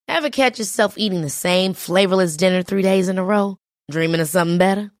Ever catch yourself eating the same flavorless dinner 3 days in a row? Dreaming of something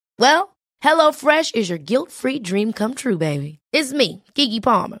better? Well, HelloFresh is your guilt-free dream come true, baby. It's me, Keke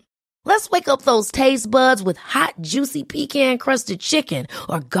Palmer. Let's wake up those taste buds with hot, juicy pecan-crusted chicken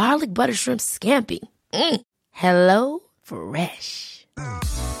or garlic butter shrimp scampi. Hello Fresh.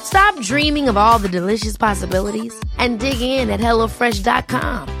 Stop dreaming of all the delicious possibilities and dig in at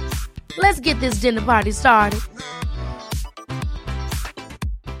HelloFresh.com. Let's get this dinner party started.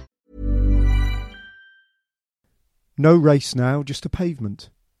 No race now, just a pavement.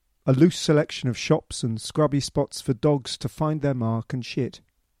 A loose selection of shops and scrubby spots for dogs to find their mark and shit.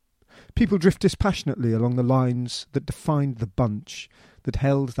 People drift dispassionately along the lines that defined the bunch, that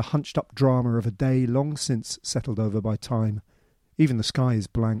held the hunched-up drama of a day long since settled over by time. Even the sky is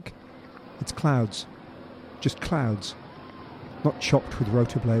blank. It's clouds. Just clouds. Not chopped with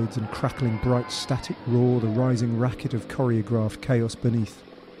rotor blades and crackling bright static roar the rising racket of choreographed chaos beneath,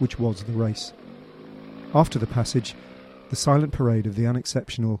 which was the race. After the passage, the silent parade of the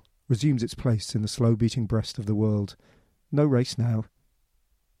unexceptional resumes its place in the slow-beating breast of the world. No race now.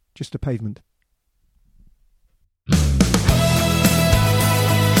 Just a pavement.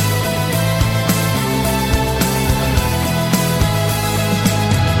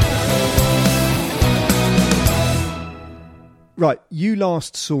 Right, you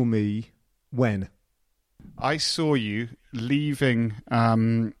last saw me when? I saw you leaving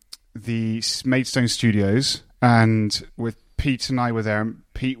the Maidstone Studios, and with Pete and I were there, and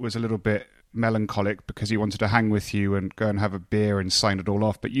Pete was a little bit melancholic because he wanted to hang with you and go and have a beer and sign it all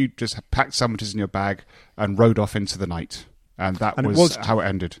off, but you just packed summages in your bag and rode off into the night, and that was how it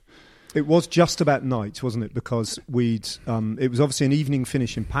ended. It was just about night, wasn't it? Because it was obviously an evening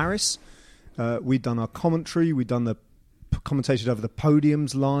finish in Paris. We'd done our commentary, we'd done the commentated over the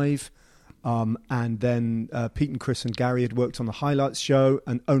podiums live, and then Pete and Chris and Gary had worked on the highlights show,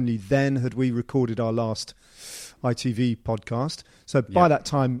 and only then had we recorded our last ITV podcast. So by that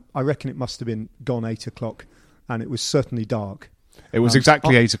time, I reckon it must have been gone 8 o'clock, and it was certainly dark. It was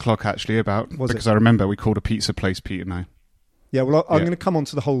exactly 8 o'clock, actually, because I remember we called a pizza place, Pete and I. Yeah, well, I'm going to come on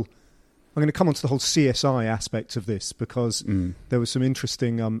to the whole CSI aspect of this, because there were some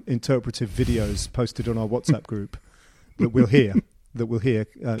interesting interpretive videos posted on our WhatsApp group that we'll hear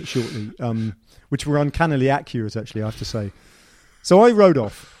shortly, which were uncannily accurate, actually, I have to say. So I rode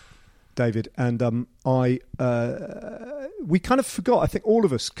off, David, and we kind of forgot, I think all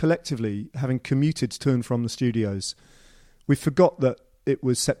of us collectively, having commuted to and from the studios, we forgot that it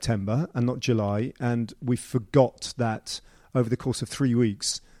was September and not July, and we forgot that over the course of 3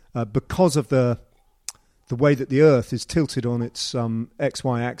 weeks, because of the way that the Earth is tilted on its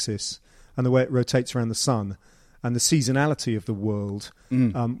XY axis and the way it rotates around the sun, and the seasonality of the world,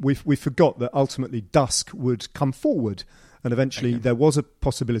 we forgot that ultimately dusk would come forward, and eventually there was a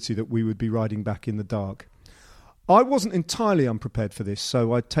possibility that we would be riding back in the dark. I wasn't entirely unprepared for this,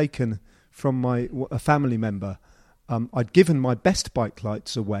 so I'd taken from a family member, I'd given my best bike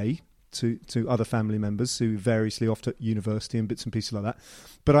lights away to other family members who variously off at university and bits and pieces like that,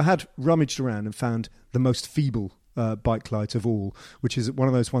 but I had rummaged around and found the most feeble bike light of all, which is one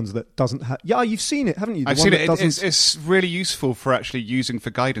of those ones that doesn't have... Yeah, you've seen it, haven't you? I've seen it. It's really useful for actually using for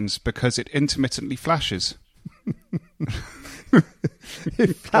guidance because it intermittently flashes.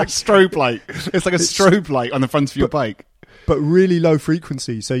 Like strobe light. It's like a strobe light on the front of your bike. But really low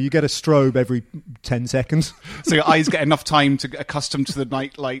frequency, so you get a strobe every 10 seconds. So your eyes get enough time to get accustomed to the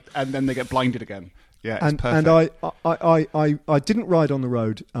night light, and then they get blinded again. Yeah, it's perfect. And I didn't ride on the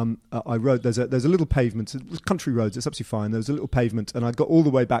road. I rode. There's a little pavement. It was country roads. It's absolutely fine. There was a little pavement, and I got all the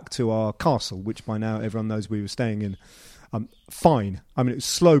way back to our castle, which by now everyone knows we were staying in. Fine. I mean, it was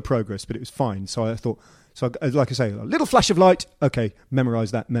slow progress, but it was fine. So I thought. So, like I say, a little flash of light. Okay,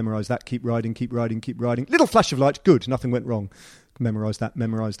 memorise that. Keep riding. Little flash of light. Good. Nothing went wrong. Memorise that.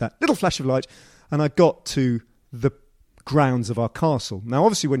 Little flash of light, and I got to the grounds of our castle. Now,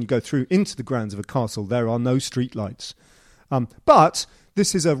 obviously, when you go through into the grounds of a castle, there are no street lights. But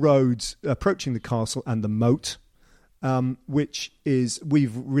this is a road approaching the castle and the moat, which is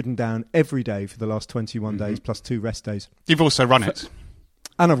we've ridden down every day for the last 21 days, plus 2 rest days. You've also run it.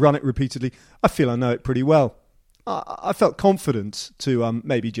 And I've run it repeatedly. I feel I know it pretty well. I felt confident to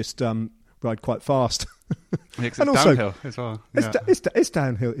maybe just ride quite fast. It's downhill as well. Yeah. It's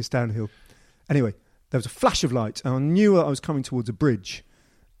downhill. It's downhill. Anyway, there was a flash of light, and I knew I was coming towards a bridge,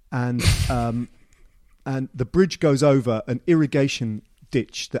 and the bridge goes over an irrigation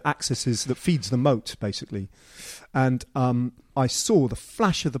ditch that feeds the moat, basically. And I saw the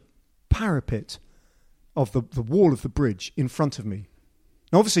flash of the parapet of the wall of the bridge in front of me.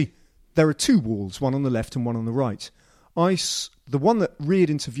 Now, obviously, there are 2 walls, one on the left and one on the right. the one that reared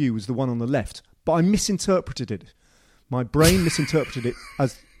into view was the one on the left, but I misinterpreted it. My brain misinterpreted it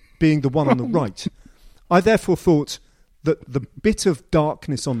as being the one on the right. I therefore thought that the bit of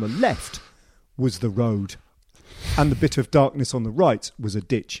darkness on the left was the road, and the bit of darkness on the right was a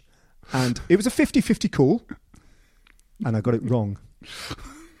ditch. And it was a 50-50 call, and I got it wrong.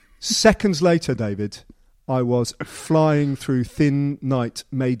 Seconds later, David, I was flying through thin night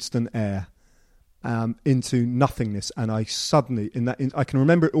Maidstone air into nothingness, and I suddenly, I can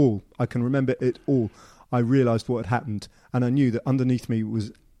remember it all. I realised what had happened, and I knew that underneath me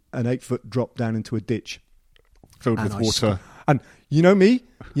was an 8-foot drop down into a ditch. Filled with water. And you know me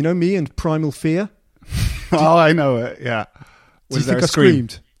and primal fear? Oh, I know it, yeah. Do you think I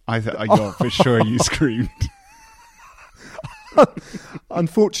screamed? Yeah, for sure you screamed.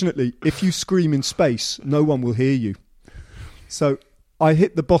 Unfortunately, if you scream in space, no one will hear you. So I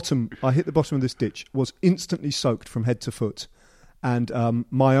hit the bottom of this ditch, was instantly soaked from head to foot, and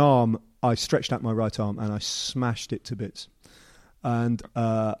my arm, I stretched out my right arm and I smashed it to bits. And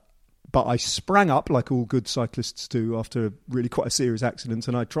but I sprang up like all good cyclists do after really quite a serious accident,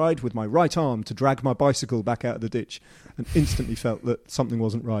 and I tried with my right arm to drag my bicycle back out of the ditch, and instantly felt that something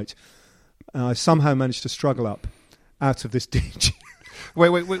wasn't right. And I somehow managed to struggle up out of this ditch. Wait!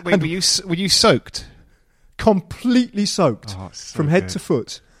 Were you soaked? Completely soaked from head to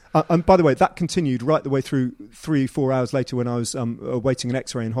foot. And by the way, that continued right the way through 3-4 hours later when I was awaiting an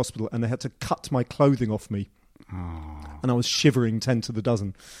X-ray in hospital, and they had to cut my clothing off me. And I was shivering 10 to the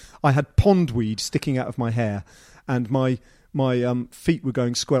dozen. I had pondweed sticking out of my hair, and my feet were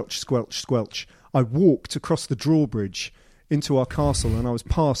going squelch, squelch, squelch. I walked across the drawbridge into our castle, and I was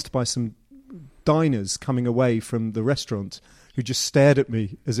passed by some diners coming away from the restaurant who just stared at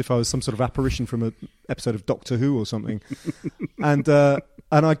me as if I was some sort of apparition from an episode of Doctor Who or something. And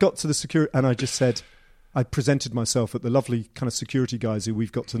I got to the security, and I just said, I presented myself at the lovely kind of security guys who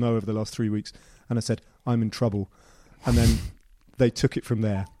we've got to know over the last 3 weeks, and I said, I'm in trouble. And then they took it from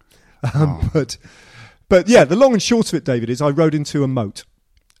there. But yeah, the long and short of it, David, is I rode into a moat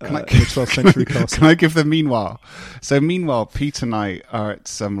in the 12th century castle. Can I give the meanwhile? So meanwhile, Pete and I are at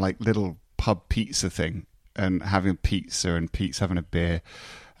some like little pub pizza thing and having pizza, and Pete's having a beer,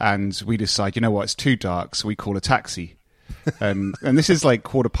 and we decide, you know what, it's too dark, so we call a taxi. And this is like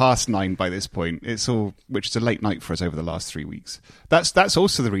 9:15 by this point. Which is a late night for us over the last 3 weeks. That's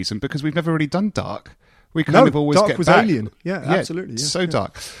also the reason, because we've never really done dark. We kind of always dark get was back. Alien. Yeah, absolutely. Yeah, so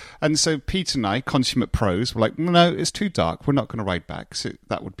dark. And so Pete and I, consummate pros, were like, no, it's too dark. We're not going to ride back. So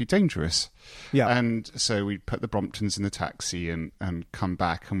that would be dangerous. Yeah. And so we put the Bromptons in the taxi and come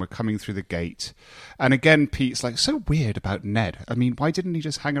back, and we're coming through the gate. And again, Pete's like, so weird about Ned. I mean, why didn't he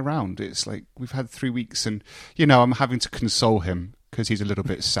just hang around? It's like, we've had 3 weeks, and, I'm having to console him because he's a little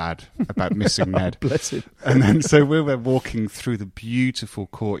bit sad about missing Ned. Bless him. And then so we were walking through the beautiful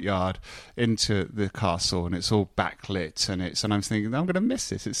courtyard into the castle, and it's all backlit, and I'm thinking, I'm going to miss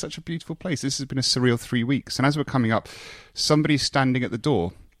this. It's such a beautiful place. This has been a surreal 3 weeks. And as we're coming up, somebody's standing at the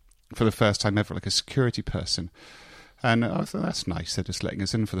door for the first time ever, like a security person. And I thought, that's nice. They're just letting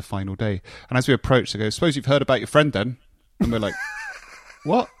us in for the final day. And as we approach, they go, suppose you've heard about your friend then? And we're like,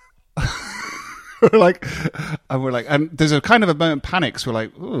 what? and there's a kind of a moment of panic. So we're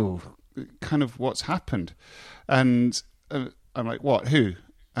like, ooh, kind of what's happened? And I'm like, what? Who?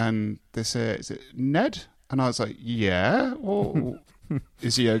 And they say, is it Ned? And I was like, yeah. Or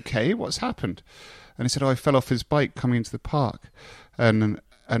is he okay? What's happened? And he said, I fell off his bike coming into the park and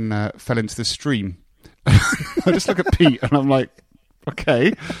fell into the stream. I just look at Pete and I'm like,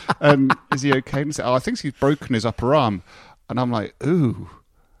 okay. And is he okay? And he said, I think he's broken his upper arm. And I'm like, ooh.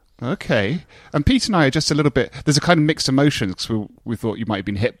 Okay. And Pete and I are just a little bit, there's a kind of mixed emotions, because we thought you might have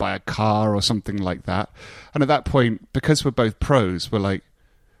been hit by a car or something like that. And at that point, because we're both pros, we're like,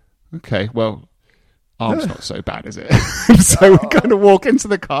 okay, well, arm's not so bad, is it? So we kind of walk into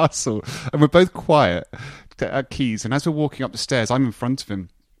the castle, and we're both quiet, get our keys, and as we're walking up the stairs, I'm in front of him,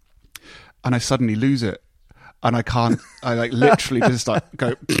 and I suddenly lose it. And I like literally just like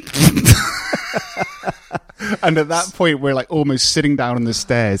go... And at that point, we're like almost sitting down on the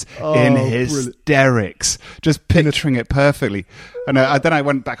stairs in hysterics, just picturing it perfectly. And then I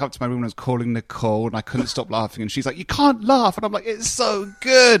went back up to my room and I was calling Nicole, and I couldn't stop laughing. And she's like, you can't laugh. And I'm like, it's so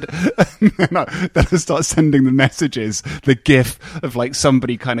good. And then I start sending the messages, the gif of like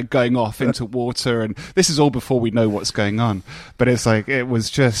somebody kind of going off into water. And this is all before we know what's going on. But it's like, it was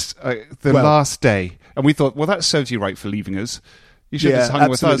just last day. And we thought, well, that serves you right for leaving us. You should have just hung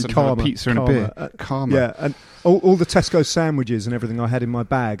with us and had a pizza and a beer. Karma. Yeah, and all the Tesco sandwiches and everything I had in my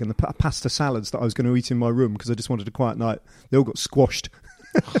bag, and the pasta salads that I was going to eat in my room because I just wanted a quiet night, they all got squashed.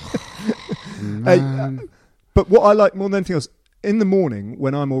 But what I like more than anything else, in the morning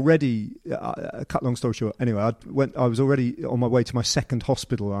when I'm already, cut long story short, anyway, I was already on my way to my second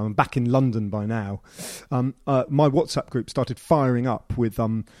hospital. I'm back in London by now. My WhatsApp group started firing up with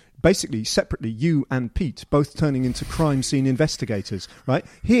basically separately you and Pete both turning into crime scene investigators. Right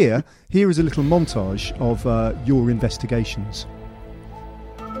here is a little montage of your investigations.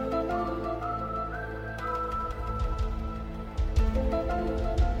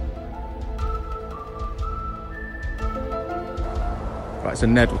 Right, so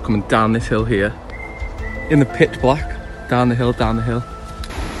Ned, we're coming down this hill here, in the pitch black, down the hill.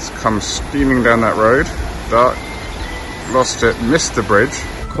 It's come steaming down that road, dark, lost it, missed the bridge.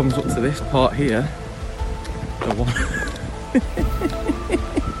 Comes up to this part here, the one...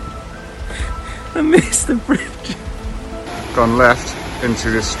 I missed the bridge. Gone left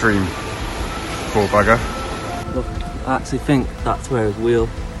into this stream, poor bugger. Look, I actually think that's where his wheel,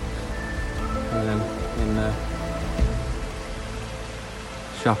 and then in there.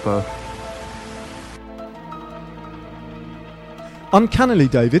 Chapeau. Uncannily,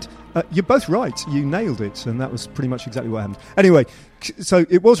 David, you're both right. You nailed it, and that was pretty much exactly what happened. Anyway, so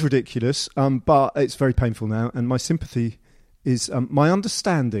it was ridiculous, but it's very painful now, and my sympathy is my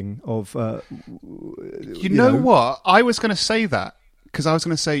understanding of... you know what? I was going to say that, because I was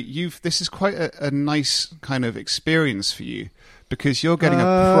going to say, this is quite a nice kind of experience for you, because you're getting a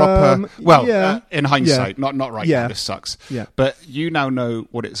proper... in hindsight, not right now, this sucks. Yeah. But you now know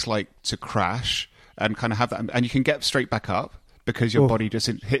what it's like to crash and kind of have that... And you can get straight back up because your body just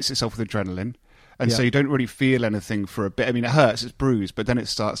hits itself with adrenaline. And so you don't really feel anything for a bit. I mean, it hurts, it's bruised, but then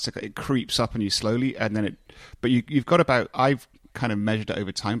it creeps up on you slowly. And then you've got about... I've kind of measured it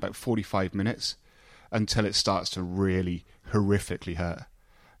over time, about 45 minutes until it starts to really horrifically hurt.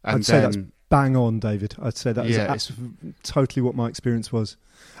 And I'd say that's bang on, David. I'd say that is totally what my experience was.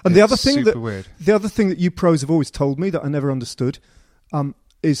 And the other thing that you pros have always told me that I never understood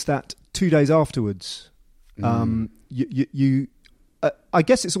is that 2 days afterwards, you I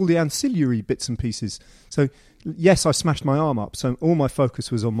guess it's all the ancillary bits and pieces. So yes, I smashed my arm up, so all my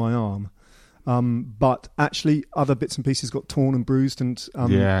focus was on my arm. But actually, other bits and pieces got torn and bruised and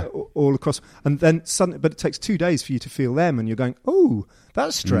all across. And then suddenly, but it takes 2 days for you to feel them, and you're going, "Oh,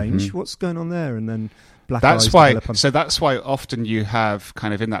 that's strange. Mm-hmm. What's going on there?" And then eyes develop. So that's why often you have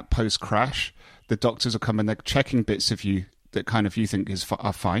kind of in that post crash, the doctors will come and they're checking bits of you that kind of you think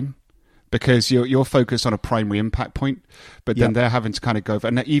are fine. Because you're focused on a primary impact point, but then they're having to kind of go over,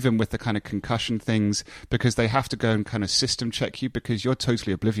 and even with the kind of concussion things, because they have to go and kind of system check you because you're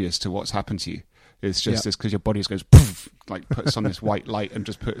totally oblivious to what's happened to you. It's just this because your body just goes poof, like puts on this white light and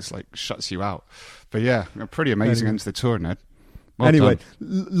just shuts you out. But yeah, a pretty amazing end to the tour, Ned. Well anyway,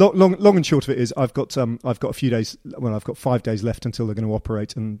 done. long and short of it is, I've got a few days. Well, I've got 5 days left until they're going to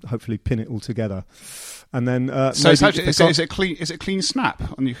operate and hopefully pin it all together. And then, so it's actually, is it clean? Is it clean snap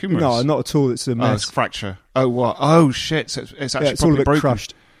on your humerus? No, not at all. It's a mess. Oh, it's fracture. Oh, what? Oh, shit! So it's actually it's all a bit broken.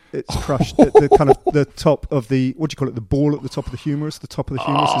 Crushed. It's crushed. The kind of the top of the, what do you call it? The ball at the top of the humerus. The top of the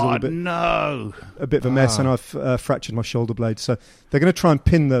humerus is all a bit a bit of a mess, and I've fractured my shoulder blade. So they're going to try and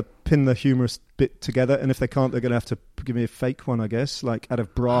pin the humerus bit together, and if they can't, they're going to have to give me a fake one, I guess, like out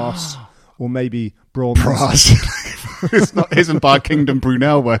of brass or maybe bronze. Brass. Isn't Bar Kingdom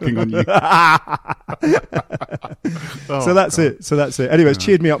Brunel working on you? So that's it. Anyway, it's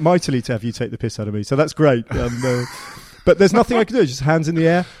cheered me up mightily to have you take the piss out of me. So that's great. But there's nothing I can do. Just hands in the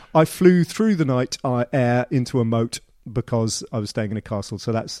air. I flew through the night air into a moat because I was staying in a castle.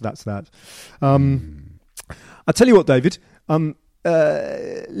 So that's that. I'll tell you what, David.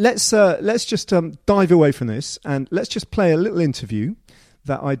 Let's just dive away from this and let's just play a little interview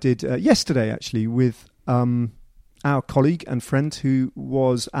that I did yesterday, actually, with our colleague and friend who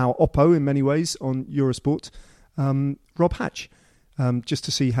was our oppo in many ways on Eurosport, Rob Hatch. Just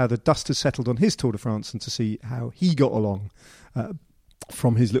to see how the dust has settled on his Tour de France and to see how he got along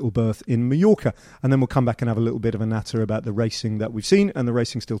from his little berth in Mallorca. And then we'll come back and have a little bit of a natter about the racing that we've seen and the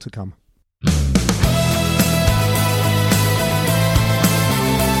racing still to come.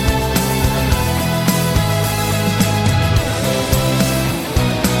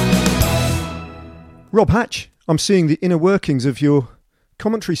 Rob Hatch, I'm seeing the inner workings of your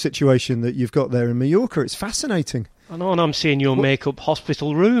commentary situation that you've got there in Mallorca. It's fascinating. I know, and I'm seeing your makeup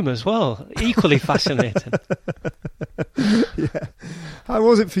hospital room as well. Equally fascinating. Yeah. How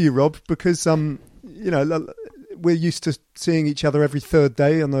was it for you, Rob? Because we're used to seeing each other every third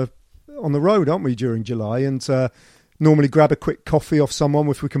day on the road, aren't we, during July? And normally grab a quick coffee off someone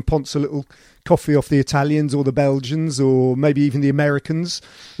if we can ponce a little coffee off the Italians or the Belgians or maybe even the Americans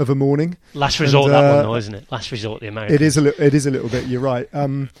of a morning. Last resort, that one though, isn't it? Last resort, the Americans. It is a little bit. You're right.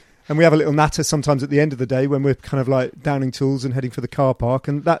 And And we have a little natter sometimes at the end of the day when we're kind of like downing tools and heading for the car park.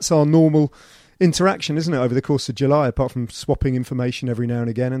 And that's our normal interaction, isn't it, over the course of July, apart from swapping information every now and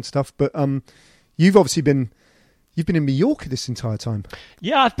again and stuff. But you've obviously been in Mallorca this entire time.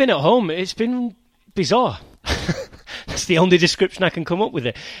 Yeah, I've been at home. It's been bizarre. That's the only description I can come up with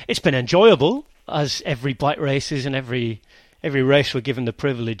it. It's been enjoyable, as every bike race is, and every race we're given the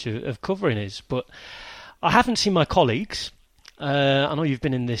privilege of covering is. But I haven't seen my colleagues. I know you've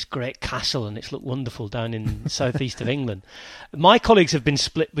been in this great castle and it's looked wonderful down in the southeast of England. My colleagues have been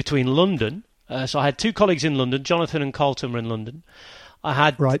split between London. So I had two colleagues in London. Jonathan and Carlton were in London. I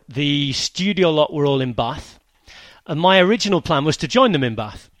had the studio lot were all in Bath. And my original plan was to join them in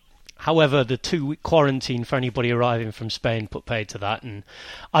Bath. However, the 2-week quarantine for anybody arriving from Spain put paid to that. And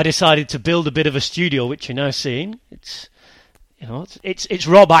I decided to build a bit of a studio, which you're now seeing. It's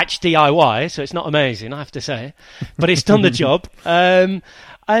Rob Hatch DIY, so it's not amazing, I have to say, but it's done the job. It's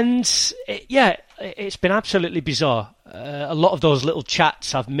been absolutely bizarre. A lot of those little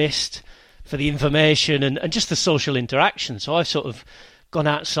chats I've missed for the information and just the social interaction. So I've sort of gone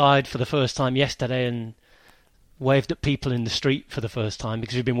outside for the first time yesterday and waved at people in the street for the first time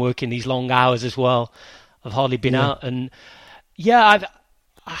because we've been working these long hours as well. I've hardly been out, and I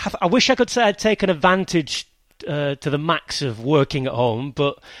wish I could say I'd taken advantage to the max of working at home,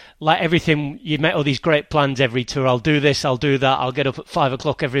 but like everything, you make all these great plans every tour. I'll do this, I'll do that, I'll get up at 5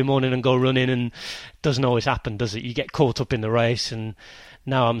 o'clock every morning and go running, and it doesn't always happen, does it? You get caught up in the race, and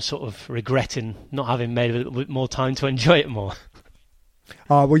now I'm sort of regretting not having made a little bit more time to enjoy it more.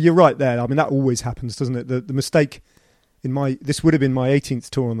 Well, you're right there. I mean, that always happens, doesn't it? The mistake this would have been my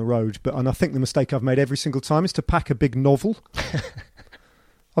 18th tour on the road, and I think the mistake I've made every single time is to pack a big novel.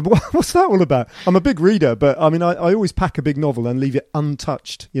 What's that all about? I'm a big reader, but I mean, I always pack a big novel and leave it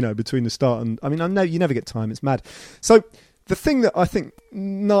untouched, between the start and... I mean, I know you never get time. It's mad. So the thing that I think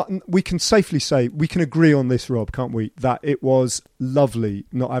we can safely say, we can agree on this, Rob, can't we? That it was lovely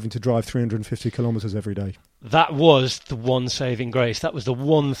not having to drive 350 kilometres every day. That was the one saving grace. That was the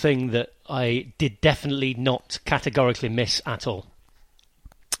one thing that I did definitely not categorically miss at all.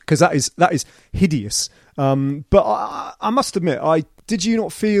 Because that is hideous. But I must admit, did you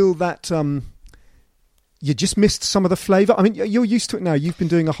not feel that you just missed some of the flavour? I mean, you're used to it now. You've been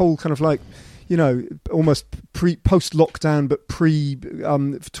doing a whole kind of like, almost post-lockdown, but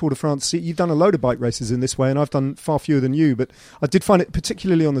Tour de France. You've done a load of bike races in this way, and I've done far fewer than you. But I did find it,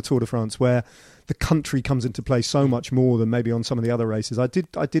 particularly on the Tour de France, where the country comes into play so much more than maybe on some of the other races. I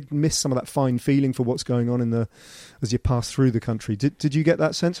did miss some of that fine feeling for what's going on as you pass through the country. Did you get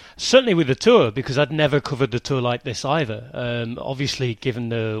that sense? Certainly with the Tour, because I'd never covered the Tour like this either. Obviously, given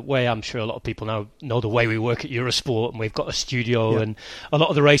the way, I'm sure a lot of people now know the way we work at Eurosport, and we've got a studio, and a lot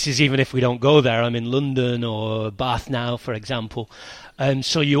of the races, even if we don't go there, I'm in London or Bath now, for example.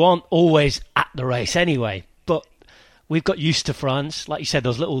 So you aren't always at the race anyway. But we've got used to France. Like you said,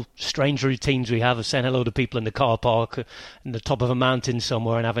 those little strange routines we have of saying hello to people in the car park, in the top of a mountain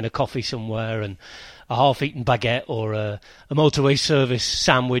somewhere, and having a coffee somewhere, and a half-eaten baguette or a motorway service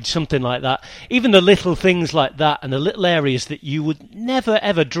sandwich, something like that. Even the little things like that, and the little areas that you would never,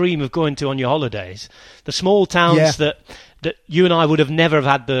 ever dream of going to on your holidays. The small towns that you and I would have never have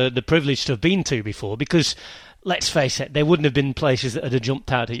had the privilege to have been to before, because, let's face it, they wouldn't have been places that had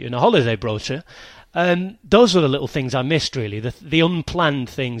jumped out at you in a holiday brochure. Those were the little things I missed, really, the unplanned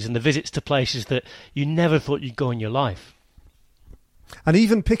things and the visits to places that you never thought you'd go in your life. And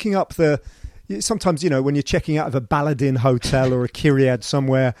even picking up sometimes, when you're checking out of a Baladin hotel or a Kyriad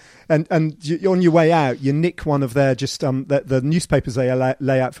somewhere, and on your way out, you nick one of their the newspapers they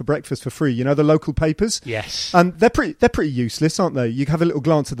lay out for breakfast for free. The local papers. Yes. And they're pretty useless, aren't they? You have a little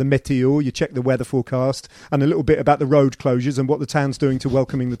glance at the météo, you check the weather forecast, and a little bit about the road closures and what the town's doing to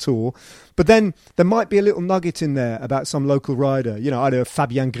welcoming the Tour. But then there might be a little nugget in there about some local rider, either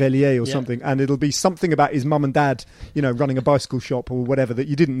Fabien Grelier or something, and it'll be something about his mum and dad, running a bicycle shop or whatever that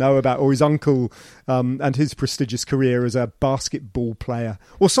you didn't know about, or his uncle and his prestigious career as a basketball player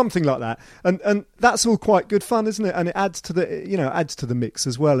or something like that. And that's all quite good fun, isn't it? And it adds to the mix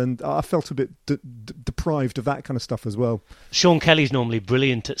as well. And I felt a bit deprived of that kind of stuff as well. Sean Kelly's normally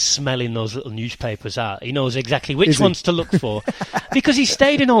brilliant at smelling those little newspapers out. He knows exactly which ones to look for because he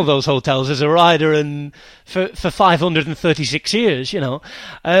stayed in all those hotels as a rider and for 536 years, Yeah.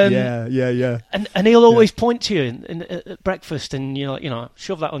 And he'll always point to you at breakfast and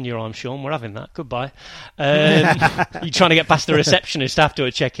shove that on your arm, Sean, we're having that, goodbye. You're trying to get past the receptionist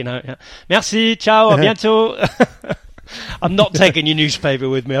afterwards, checking out. Merci, ciao, à bientôt. I'm not taking your newspaper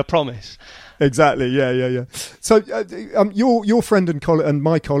with me, I promise. Exactly. Yeah. So your friend and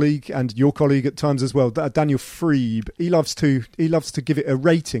my colleague and your colleague at times as well, Daniel Freeb, he loves to give it a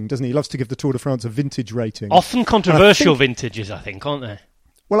rating, doesn't he? He loves to give the Tour de France a vintage rating. Often controversial vintages, I think, aren't they?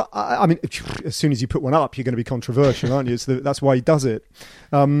 Well, I mean, as soon as you put one up, you're going to be controversial, aren't you? That's why he does it.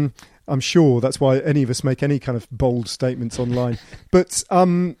 I'm sure that's why any of us make any kind of bold statements online. But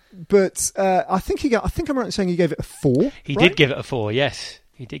I think I'm right in saying he gave it a 4. He did give it a 4. Yes,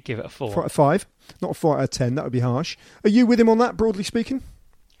 he did give it a 4. 4 out of 5, not a 4 out of 10. That would be harsh. Are you with him on that, broadly speaking?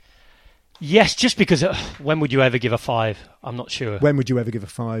 Yes, just because when would you ever give a 5? I'm not sure. When would you ever give a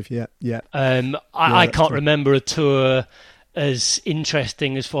 5? Yeah. I can't remember a tour as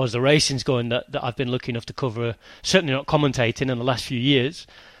interesting as far as the racing's going that I've been lucky enough to cover, certainly not commentating in the last few years.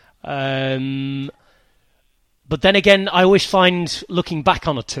 But then again, I always find looking back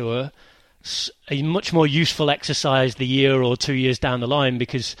on a tour a much more useful exercise the year or 2 years down the line,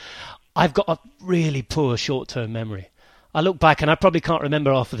 because I've got a really poor short-term memory. I look back and I probably can't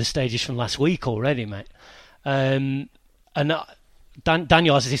remember half of the stages from last week already, mate. And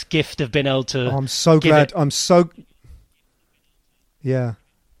Daniel has this gift of being able to... Oh, I'm so glad. Yeah.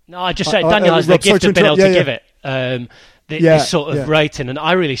 No, I just said Daniel has the gift of being able to give it this sort of rating, and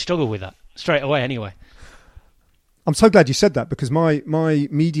I really struggle with that straight away anyway. I'm so glad you said that, because my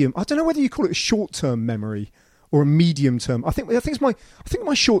medium, I don't know whether you call it a short-term memory or a medium-term. I think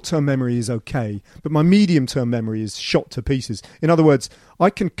my short-term memory is okay, but my medium-term memory is shot to pieces. In other words, I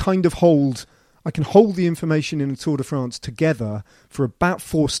can hold the information in the Tour de France together for about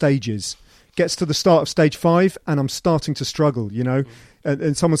 4 stages. Gets to the start of stage 5 and I'm starting to struggle, you know.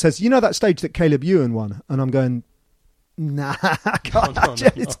 And someone says, that stage that Caleb Ewan won? And I'm going, nah, I can't.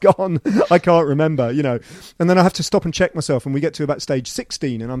 It's gone. I can't remember, you know. And then I have to stop and check myself, and we get to about stage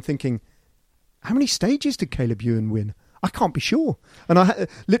 16 and I'm thinking, how many stages did Caleb Ewan win? I can't be sure. And I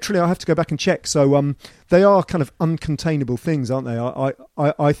have to go back and check. So they are kind of uncontainable things, aren't they?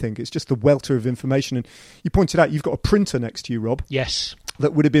 I think it's just the welter of information. And you pointed out you've got a printer next to you, Rob. Yes.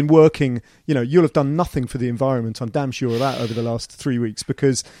 That would have been working, you'll have done nothing for the environment. I'm damn sure of that over the last 3 weeks,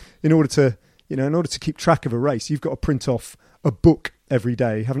 because in order to keep track of a race, you've got to print off a book every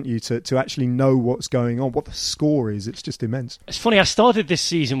day, haven't you, to actually know what's going on, what the score is. It's just immense. It's funny, I started this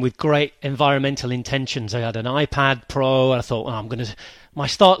season with great environmental intentions. I had an iPad Pro, and I thought, my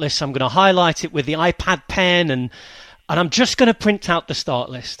start list, I'm going to highlight it with the iPad pen, and I'm just going to print out the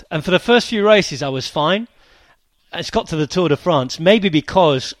start list. And for the first few races, I was fine. It's got to the Tour de France, maybe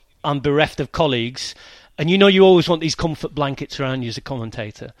because I'm bereft of colleagues, and you always want these comfort blankets around you as a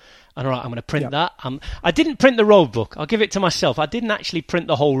commentator. And all right, I'm going to print that. I didn't print the road book. I'll give it to myself. I didn't actually print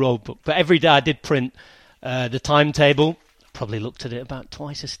the whole road book, but every day I did print the timetable. Probably looked at it about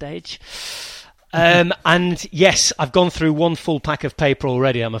twice a stage. And yes, I've gone through 1 full pack of paper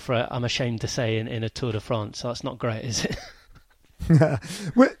already, I'm afraid. I'm ashamed to say, in a Tour de France. So that's not great, is it?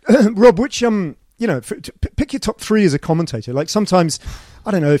 Rob, which... pick your top 3 as a commentator. Like sometimes, I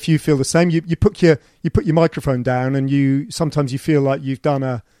don't know if you feel the same. You put your microphone down, and sometimes you feel like you've done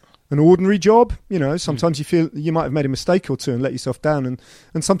an ordinary job. Sometimes you feel you might have made a mistake or two and let yourself down,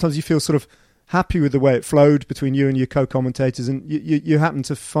 and sometimes you feel sort of happy with the way it flowed between you and your co-commentators, and you happen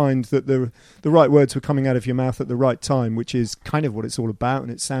to find that the right words were coming out of your mouth at the right time, which is kind of what it's all about. And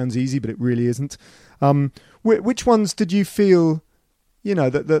it sounds easy, but it really isn't. Which ones did you feel?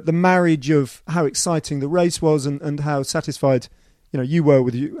 The marriage of how exciting the race was and how satisfied, you were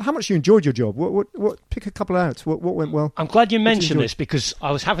with you. How much you enjoyed your job? What pick a couple out. What went well? I'm glad you mentioned this, because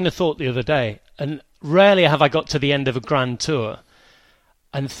I was having a thought the other day, and rarely have I got to the end of a grand tour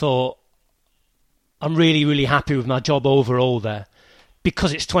and thought, I'm really, really happy with my job overall there,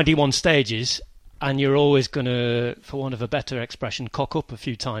 because it's 21 stages and you're always going to, for want of a better expression, cock up a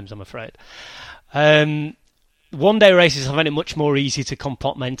few times, I'm afraid. One-day races, I find it much more easy to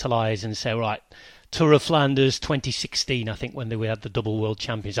compartmentalise and say, right, Tour of Flanders 2016, I think, when we had the double world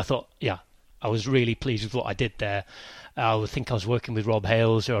champions. I thought, I was really pleased with what I did there. I think I was working with Rob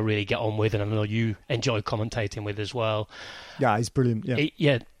Hales, who I really get on with, and I know you enjoy commentating with as well. Yeah, he's brilliant.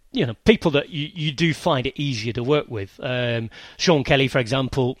 People that you do find it easier to work with. Sean Kelly, for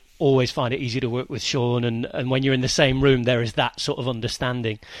example, always find it easy to work with Sean, and when you're in the same room, there is that sort of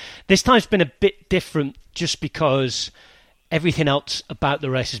understanding. This time's been a bit different, just because everything else about the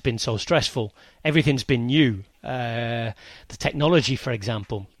race has been so stressful. Everything's been new. The technology, for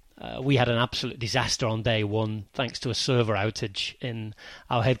example. We had an absolute disaster on day 1 thanks to a server outage in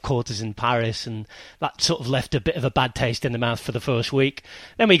our headquarters in Paris, and that sort of left a bit of a bad taste in the mouth for the first week.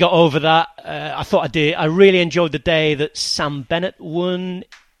 Then we got over that. I really enjoyed the day that Sam Bennett won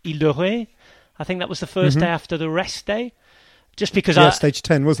Ile de Ré. I think that was the first day after the rest day. Just because stage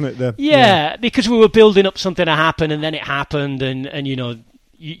 10, wasn't it? Because we were building up something to happen, and then it happened, and you know,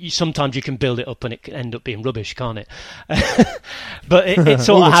 you sometimes you can build it up and it can end up being rubbish, can't it? But it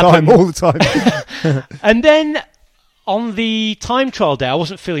sort of happened all the time. And then on the time trial day, I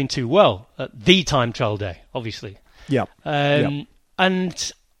wasn't feeling too well. The time trial day, obviously. Yeah.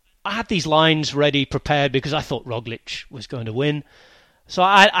 And I had these lines ready, prepared, because I thought Roglic was going to win. So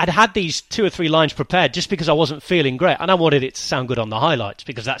I'd had these 2 or 3 lines prepared just because I wasn't feeling great. And I wanted it to sound good on the highlights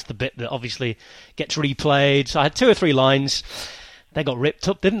because that's the bit that obviously gets replayed. So I had 2 or 3 lines. They got ripped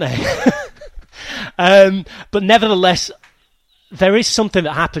up, didn't they? But nevertheless, there is something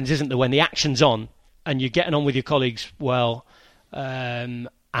that happens, isn't there, when the action's on and you're getting on with your colleagues well, and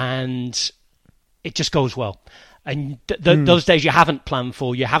it just goes well. And those days you haven't planned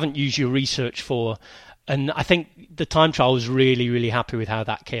for, you haven't used your research for. And I think the time trial was really, really happy with how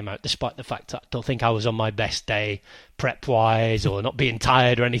that came out, despite the fact that I don't think I was on my best day prep-wise or not being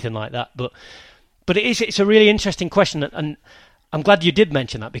tired or anything like that. But it's a really interesting question, and I'm glad you did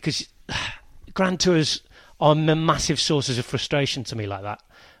mention that, because Grand Tours are massive sources of frustration to me like that.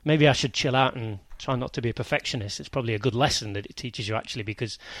 Maybe I should chill out and try not to be a perfectionist. It's probably a good lesson that it teaches you, actually,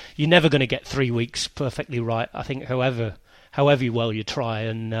 because you're never going to get 3 weeks perfectly right, I think, however well you try.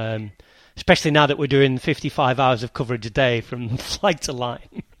 And especially now that we're doing 55 hours of coverage a day from flight to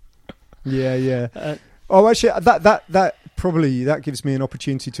line. Yeah. Actually, that probably that gives me an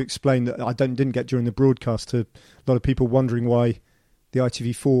opportunity to explain that I didn't get during the broadcast, to a lot of people wondering why the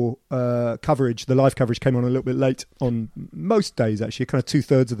ITV4 coverage, the live coverage, came on a little bit late on most days, actually, kind of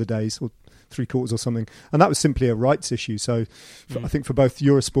 2/3 of the days or 3/4 or something. And that was simply a rights issue. So I think for both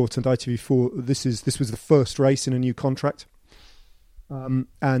Eurosport and ITV4, this was the first race in a new contract. And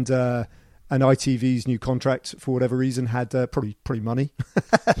ITV's new contract, for whatever reason, had probably money.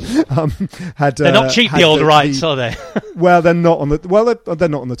 They're not cheap, the old rights, are they? Well, they're not on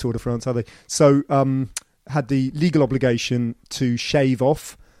the Tour de France, are they? So had the legal obligation to shave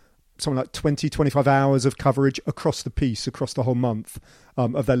off something like 20-25 hours of coverage across the piece, across the whole month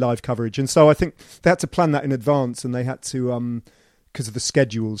of their live coverage. And so I think they had to plan that in advance, and they had to, because of the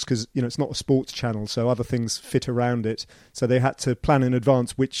schedules, because it's not a sports channel, so other things fit around it. So they had to plan in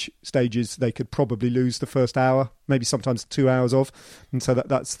advance which stages they could probably lose the first hour, maybe sometimes 2 hours of, and so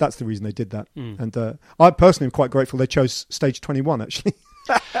that's the reason they did that. And I personally am quite grateful they chose stage 21, actually.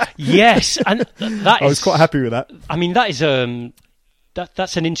 Yes, and I was quite happy with that. I mean, that is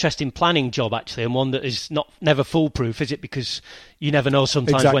that's an interesting planning job, actually, and one that is never foolproof, is it? Because you never know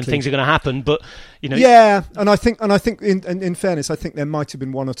sometimes when things are going to happen. But yeah, and I think in fairness, I think there might have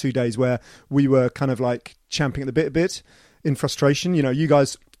been 1 or 2 days where we were kind of like champing at the bit a bit in frustration. You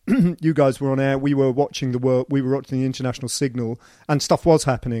guys were on air. We were watching we were watching the international signal, and stuff was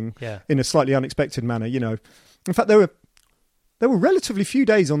happening in a slightly unexpected manner. In fact, there were relatively few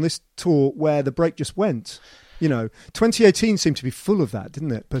days on this tour where the break just went. 2018 seemed to be full of that,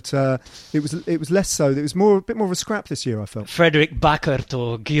 didn't it? But it was less so. It was a bit more of a scrap this year, I felt. Frederik Bachert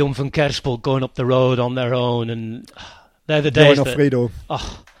or Guillaume van Kerspoel going up the road on their own, and they're the days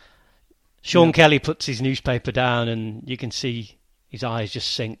Sean Kelly puts his newspaper down and you can see his eyes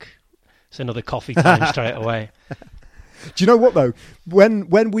just sink. It's another coffee time straight away. Do you know what, though?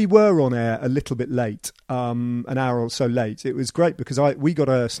 When we were on air a little bit late, an hour or so late, it was great because we got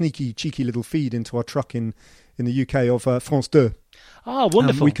a sneaky, cheeky little feed into our truck in the UK of France 2. Oh,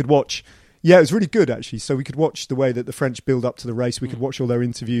 wonderful. We could watch. Yeah, it was really good, actually. So we could watch the way that the French build up to the race. We could watch all their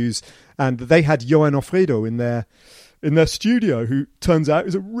interviews. And they had Johan Alfredo in their studio, who turns out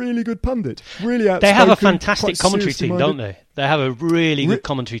is a really good pundit. Really outspoken. They have a fantastic commentary team, don't they? They have a really good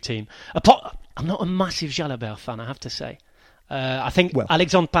commentary team. I'm not a massive Jalabert fan, I have to say. I think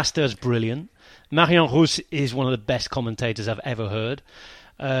Alexandre Pasteur's brilliant. Marion Rousse is one of the best commentators I've ever heard.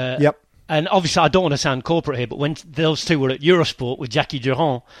 Yep. And obviously, I don't want to sound corporate here, but when those two were at Eurosport with Jackie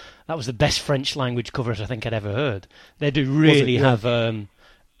Durand, that was the best French language coverage I think I'd ever heard. They do really have... and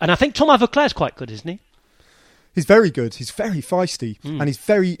I think Thomas Vauclair's quite good, isn't he? He's very good. He's very feisty. And he's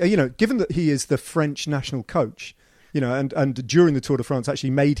very... given that he is the French national coach... and during the Tour de France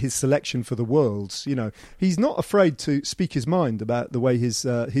actually made his selection for the Worlds. He's not afraid to speak his mind about the way his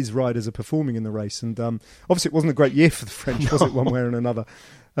riders are performing in the race. And obviously, it wasn't a great year for the French, was it, one way or another?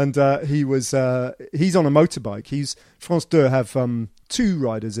 And he's on a motorbike. France 2 have 2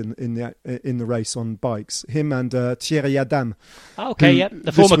 riders in the race on bikes. Him and Thierry Adam. Oh, okay, yeah,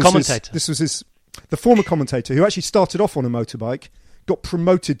 the former commentator. This was the former commentator who actually started off on a motorbike. Got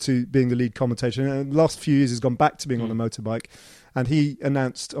promoted to being the lead commentator, and in the last few years has gone back to being on a motorbike. And he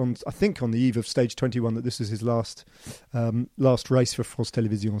announced on the eve of stage 21 that this is his last race for France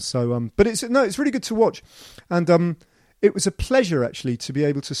Télévisions. So, but it's really good to watch, and it was a pleasure actually to be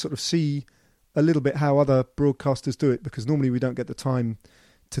able to sort of see a little bit how other broadcasters do it, because normally we don't get the time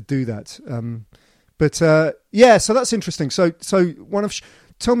to do that. So that's interesting. So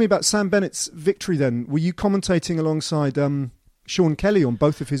tell me about Sam Bennett's victory then. Were you commentating alongside Sean Kelly on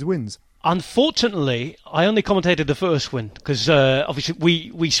both of his wins? Unfortunately, I only commentated the first win because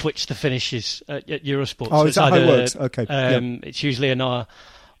obviously we switched the finishes at Eurosport. Oh, so is that how it works? Okay. It's usually in our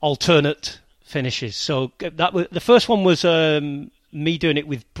alternate finishes. So the first one was me doing it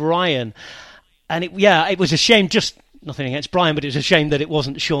with Brian, and it was a shame. Just nothing against Brian, but it was a shame that it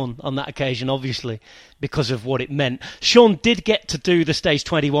wasn't Sean on that occasion, obviously, because of what it meant. Sean did get to do the stage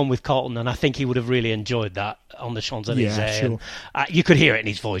 21 with Carlton, and I think he would have really enjoyed that on the Champs-Elysees. Yeah, sure. You could hear it in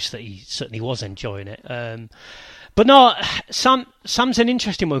his voice that he certainly was enjoying it. But no, Sam's an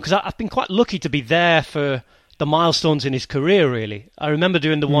interesting one, because I've been quite lucky to be there for the milestones in his career, really. I remember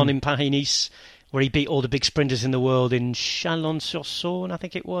doing the one in Paris-Nice, where he beat all the big sprinters in the world in Chalon-sur-Saône, I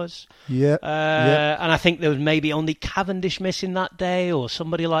think it was. Yeah. And I think there was maybe only Cavendish missing that day or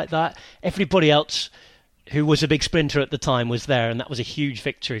somebody like that. Everybody else who was a big sprinter at the time was there, and that was a huge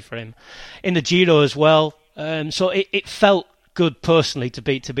victory for him. In the Giro as well. So it felt good personally to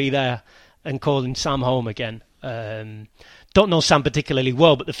be there and calling Sam home again. Don't know Sam particularly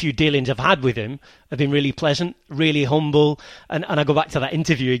well, but the few dealings I've had with him have been really pleasant, really humble. And I go back to that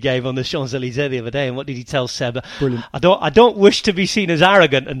interview he gave on the Champs-Elysees the other day, and what did he tell Seb? Brilliant. I don't wish to be seen as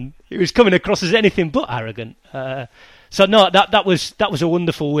arrogant, and he was coming across as anything but arrogant. So no, that was a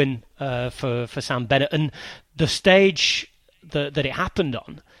wonderful win for Sam Bennett. And the stage that it happened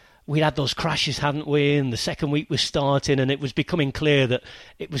on, we had those crashes, hadn't we? And the second week was starting, and it was becoming clear that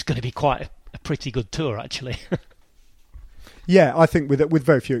it was going to be quite a pretty good tour, actually. Yeah, I think with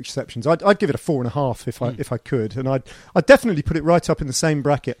very few exceptions, I'd give it a 4.5 if I could, and I'd definitely put it right up in the same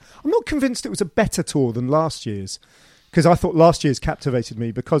bracket. I'm not convinced it was a better tour than last year's, because I thought last year's captivated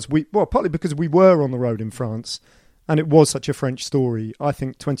me partly because we were on the road in France, and it was such a French story. I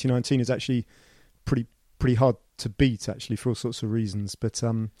think 2019 is actually pretty hard to beat, actually, for all sorts of reasons. But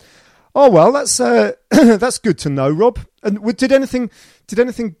that's that's good to know, Rob. And did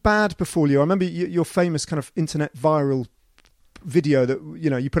anything bad befall you? I remember your famous kind of internet viral video that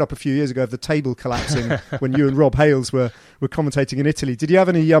you put up a few years ago of the table collapsing when you and Rob Hales were commentating in Italy. Did you have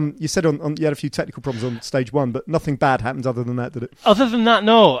any? You said on you had a few technical problems on stage one, but nothing bad happened other than that, did it? Other than that,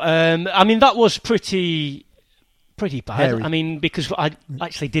 no. I mean, that was pretty bad. Hairy. I mean, because I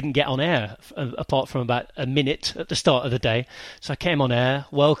actually didn't get on air apart from about a minute at the start of the day. So I came on air,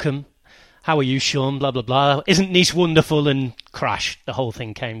 welcome. How are you, Sean? Blah, blah, blah. Isn't Nice wonderful? And crash. The whole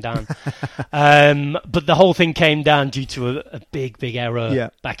thing came down. But the whole thing came down due to a big error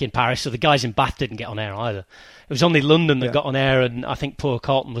back in Paris. So the guys in Bath didn't get on air either. It was only London that got on air, and I think poor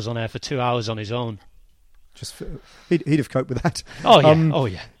Carlton was on air for 2 hours on his own. He'd have coped with that. Oh,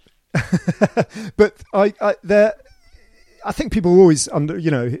 yeah. But I think people always,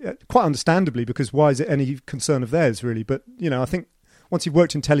 quite understandably, because why is it any concern of theirs, really? But, I think once you've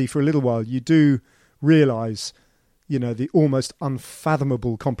worked in telly for a little while, you do realise, the almost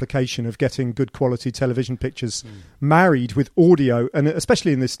unfathomable complication of getting good quality television pictures married with audio, and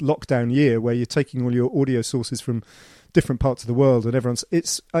especially in this lockdown year where you're taking all your audio sources from different parts of the world, and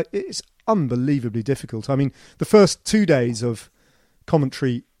it's unbelievably difficult. I mean, the first 2 days of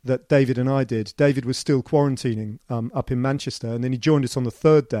commentary that David and I did, David was still quarantining up in Manchester, and then he joined us on the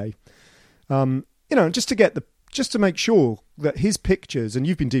third day. Just to make sure that his pictures, and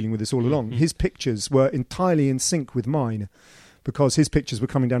you've been dealing with this all along, his pictures were entirely in sync with mine, because his pictures were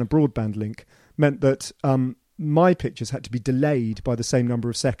coming down a broadband link, meant that my pictures had to be delayed by the same number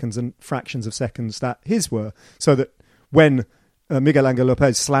of seconds and fractions of seconds that his were, so that when Miguel Angel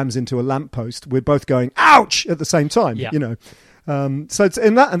Lopez slams into a lamppost, we're both going, ouch, at the same time, So it's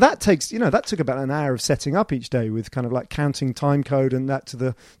that takes that took about an hour of setting up each day, with kind of like counting time code and that to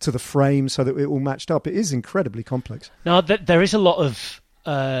the frame so that it all matched up. It is incredibly complex. Now there is a lot of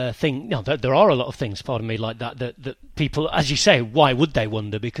there are a lot of things, pardon me, like that people, as you say, why would they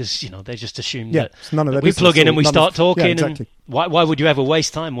wonder? Because they just assume that none of we plug in and we start talking. Exactly. And why would you ever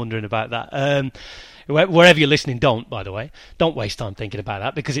waste time wondering about that? Wherever you're listening, don't waste time thinking about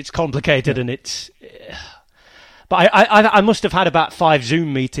that, because it's complicated and it's. But I must have had about 5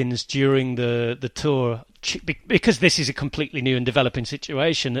 Zoom meetings during the tour, because this is a completely new and developing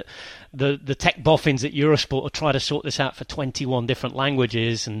situation. The tech boffins at Eurosport are trying to sort this out for 21 different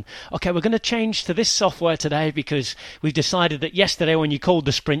languages. And, okay, we're going to change to this software today because we've decided that yesterday when you called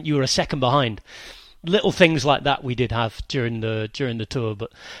the sprint, you were a second behind. little things like that we did have during the tour,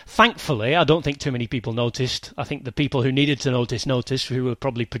 but thankfully I don't think too many people noticed. I think the people who needed to noticed, who were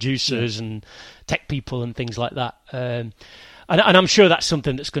probably producers and tech people and things like that. And I'm sure that's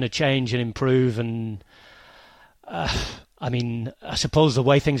something that's going to change and improve. And I mean, I suppose the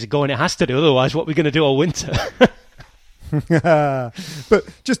way things are going, it has to do. Otherwise, what are we going to do all winter? But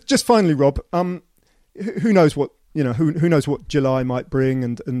just finally, Rob, who knows what who knows what July might bring,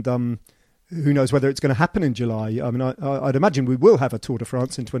 and who knows whether it's going to happen in July. I mean, I'd imagine we will have a Tour de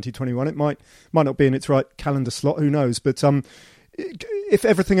France in 2021. It might not be in its right calendar slot. Who knows? But if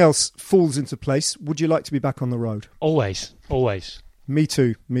everything else falls into place, would you like to be back on the road? Always. Me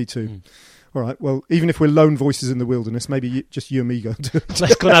too. All right. Well, even if we're lone voices in the wilderness, maybe just you and me go.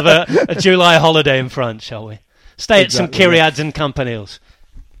 Let's go and have a July holiday in France, shall we? Stay at some Kyriads and Campaniles.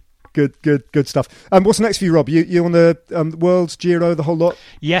 Good stuff. What's next for you, Rob? You on the Worlds, Giro, the whole lot?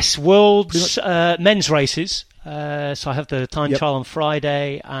 Yes, Worlds men's races. So I have the time trial on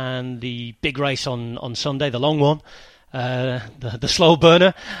Friday and the big race on Sunday, the long one, the slow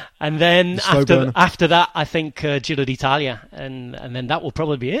burner, and then after that, I think Giro d'Italia, and then that will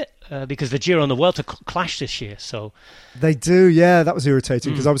probably be it. Because the Giro and the Vuelta clash this year, so they do. Yeah, that was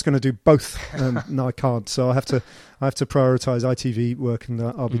irritating because I was going to do both. No, I can't. So I have to prioritise ITV work, and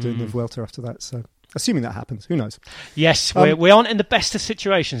I'll be doing the Vuelta after that. So, assuming that happens, who knows? Yes, we aren't in the best of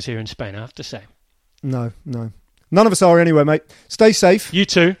situations here in Spain, I have to say. No, none of us are anyway, mate. Stay safe. You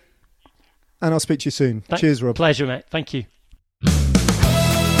too. And I'll speak to you soon. Cheers, Rob. Pleasure, mate. Thank you.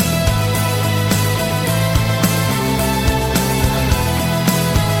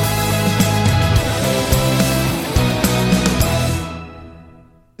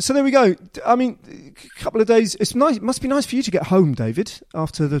 So there we go. I mean, a couple of days. It's nice. It must be nice for you to get home, David,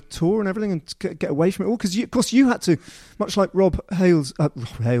 after the tour and everything, and get away from it all. Because, of course, you had to, much like Rob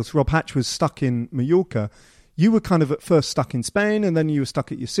Hatch was stuck in Mallorca. You were kind of at first stuck in Spain, and then you were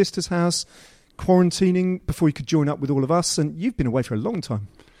stuck at your sister's house, quarantining before you could join up with all of us. And you've been away for a long time.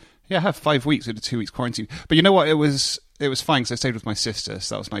 Yeah, I have 5 weeks into 2 weeks quarantine. But you know what? It was fine because I stayed with my sister,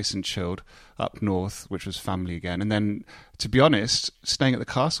 so that was nice and chilled up north, which was family again. And then, to be honest, staying at the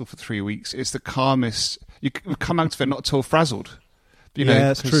castle for 3 weeks is the calmest. You come out of it not at all frazzled.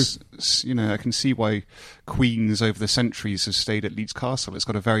 Yeah, that's true. I can see why queens over the centuries have stayed at Leeds Castle. It's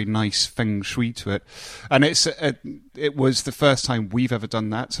got a very nice feng shui to it. And it was the first time we've ever done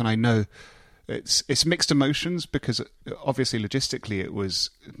that, and I know it's mixed emotions because obviously logistically it was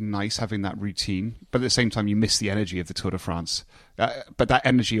nice having that routine, but at the same time you miss the energy of the Tour de France. But that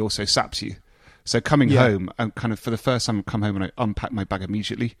energy also saps you. So coming home, and kind of for the first time I come home and I unpack my bag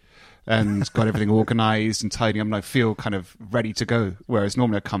immediately and got everything organised and tidy up, and I feel kind of ready to go. Whereas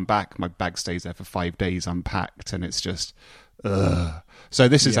normally I come back, my bag stays there for 5 days unpacked, and it's just So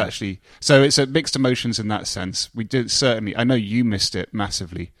this is actually, so it's a mixed emotions in that sense. We did certainly, I know you missed it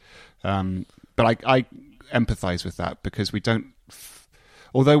massively. But I empathise with that because we don't,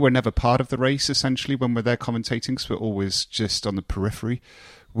 although we're never part of the race essentially when we're there commentating, because we're always just on the periphery,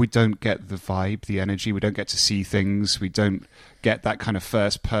 we don't get the vibe, the energy, we don't get to see things, we don't get that kind of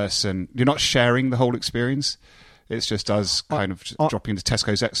first person, you're not sharing the whole experience, it's just us kind of dropping into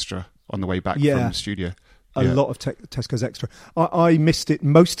Tesco's Extra on the way back from the studio. A lot of Tesco's Extra. I missed it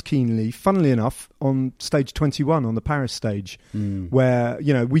most keenly, funnily enough, on stage 21, on the Paris stage, where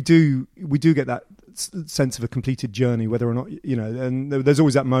we do get that sense of a completed journey, whether or not and there's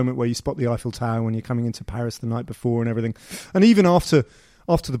always that moment where you spot the Eiffel Tower when you're coming into Paris the night before and everything, and even after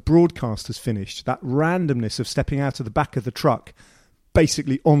the broadcast has finished, that randomness of stepping out of the back of the truck,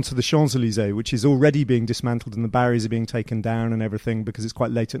 basically onto the Champs-Élysées, which is already being dismantled and the barriers are being taken down and everything because it's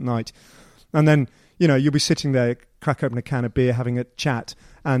quite late at night, and then you'll be sitting there, crack open a can of beer, having a chat,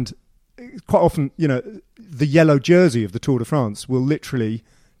 and quite often, the yellow jersey of the Tour de France will literally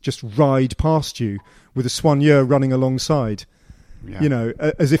just ride past you with a soigneur running alongside,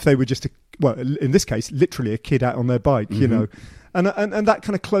 as if they were just, in this case, literally a kid out on their bike, and that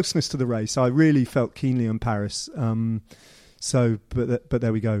kind of closeness to the race, I really felt keenly on Paris. But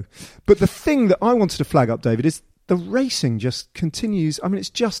there we go. But the thing that I wanted to flag up, David, is the racing just continues. I mean, it's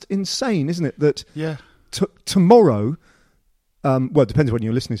just insane, isn't it? That tomorrow, it depends when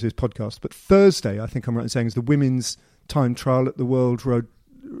you're listening to this podcast, but Thursday, I think I'm right in saying, is the women's time trial at the World Road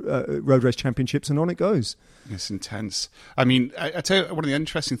Race Championships, and on it goes. It's intense. I mean, I tell you, one of the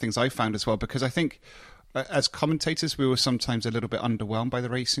interesting things I found as well, because I think as commentators, we were sometimes a little bit underwhelmed by the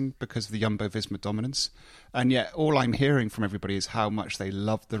racing because of the Jumbo-Visma dominance. And yet all I'm hearing from everybody is how much they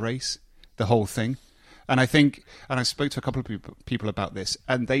loved the race, the whole thing. And I think, and I spoke to a couple of people about this,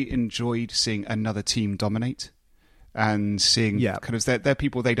 and they enjoyed seeing another team dominate and seeing kind of they're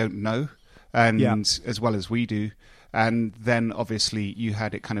people they don't know. and as well as we do. And then obviously you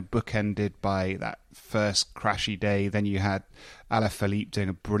had it kind of bookended by that first crashy day. Then you had Alaphilippe doing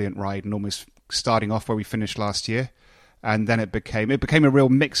a brilliant ride and almost starting off where we finished last year. And then it became a real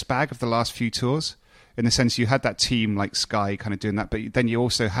mixed bag of the last few tours, in the sense you had that team like Sky kind of doing that, but then you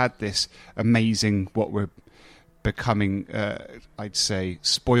also had this amazing, what we're becoming, I'd say,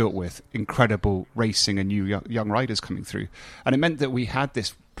 spoilt with, incredible racing and new young riders coming through. And it meant that we had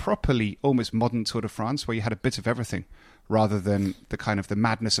this properly almost modern Tour de France where you had a bit of everything, rather than the kind of the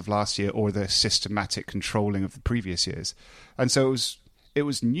madness of last year or the systematic controlling of the previous years. And so it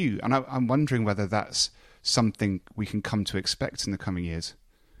was new, and I'm wondering whether that's something we can come to expect in the coming years.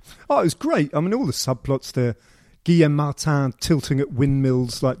 Oh, it was great. I mean, all the subplots there. Guillaume Martin tilting at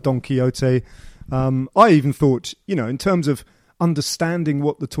windmills like Don Quixote. I even thought, in terms of understanding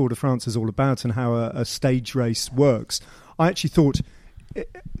what the Tour de France is all about and how a stage race works, I actually thought,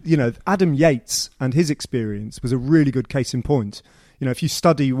 Adam Yates and his experience was a really good case in point. If you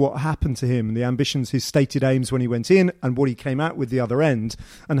study what happened to him and the ambitions, his stated aims when he went in and what he came out with the other end,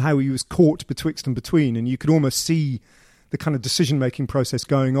 and how he was caught betwixt and between, and you could almost see the kind of decision-making process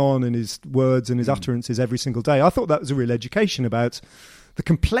going on in his words and his utterances every single day. I thought that was a real education about the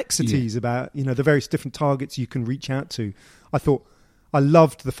complexities about, the various different targets you can reach out to. I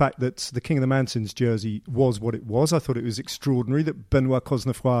loved the fact that the King of the Mountains jersey was what it was. I thought it was extraordinary that Benoit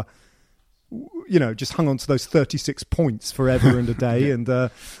Cosnefroy, just hung on to those 36 points forever and a day. And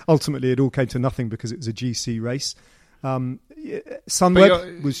ultimately it all came to nothing because it was a GC race.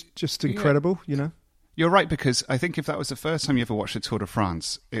 Sunweb was just incredible, You're right, because I think if that was the first time you ever watched a Tour de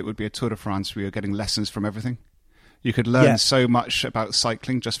France, it would be a Tour de France where you're getting lessons from everything. You could learn so much about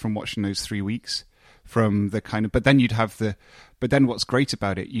cycling just from watching those 3 weeks. But then what's great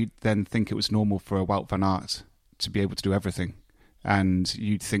about it, you'd then think it was normal for a Wout van Aert to be able to do everything. And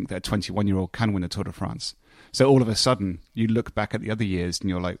you'd think that a 21-year-old can win a Tour de France. So all of a sudden, you look back at the other years and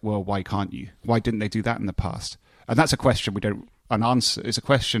you're like, well, why can't you? Why didn't they do that in the past? And that's a question it's a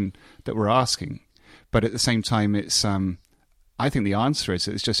question that we're asking. But at the same time, I think the answer is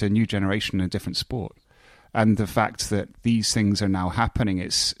it's just a new generation in a different sport. And the fact that these things are now happening,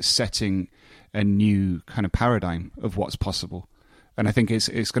 it's setting a new kind of paradigm of what's possible. And I think it's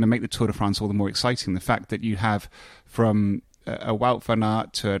going to make the Tour de France all the more exciting. The fact that you have from a Wout van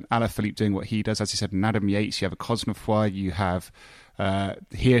Aert to an Alaphilippe doing what he does, as you said, an Adam Yates, you have a Cosnefroy, you have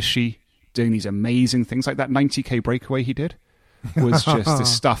Hirschi doing these amazing things, like that 90k breakaway he did was just the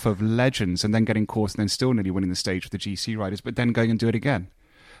stuff of legends, and then getting caught and then still nearly winning the stage with the GC riders, but then going and do it again.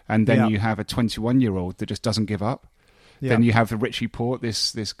 And then you have a 21-year-old that just doesn't give up. Then you have the Richie Porte,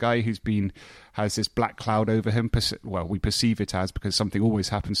 this guy has this black cloud over him. Well, we perceive it as, because something always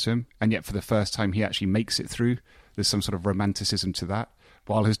happens to him, and yet for the first time he actually makes it through. There's some sort of romanticism to that.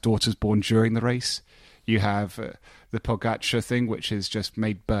 While his daughter's born during the race, you have the Pogacar thing, which has just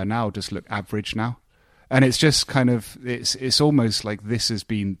made Bernal just look average now. And it's just kind of, it's almost like this has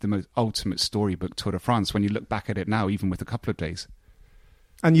been the most ultimate storybook Tour de France when you look back at it now, even with a couple of days.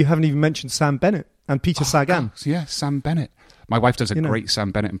 And you haven't even mentioned Sam Bennett and Peter Sagan. God, yeah, Sam Bennett. My wife does a great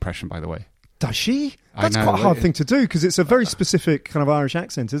Sam Bennett impression, by the way. Does she? That's quite a hard thing to do, because it's a very specific kind of Irish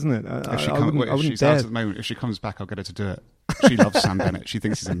accent, isn't it? She's out at the moment. If she comes back, I'll get her to do it. She loves Sam Bennett. She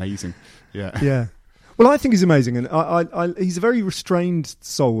thinks he's amazing. Yeah. Yeah. Well, I think he's amazing, and he's a very restrained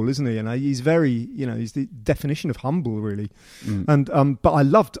soul, isn't he? And he's very, he's the definition of humble, really. And but I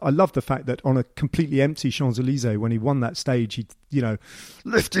loved the fact that on a completely empty Champs-Élysées, when he won that stage, he,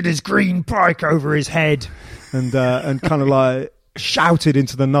 lifted his green bike over his head, and kind of like shouted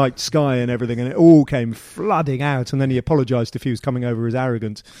into the night sky and everything, and it all came flooding out. And then he apologised if he was coming over as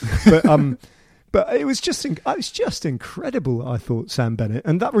arrogant, but. But it was just incredible, I thought, Sam Bennett,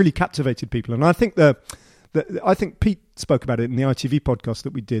 and that really captivated people. And I think I think Pete spoke about it in the ITV podcast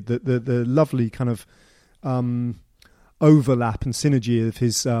that we did. The lovely kind of overlap and synergy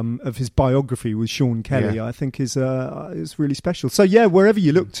of his biography with Sean Kelly, I think is really special. So yeah, wherever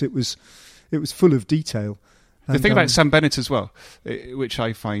you looked, it was full of detail. The thing about Sam Bennett as well, which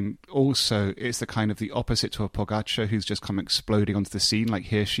I find also is the kind of the opposite to a Pogacar who's just come exploding onto the scene like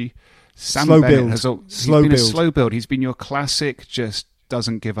Hirschi. Sam Bennett has been a slow build. He's been your classic, just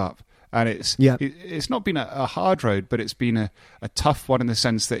doesn't give up. And it's not been a hard road, but it's been a tough one in the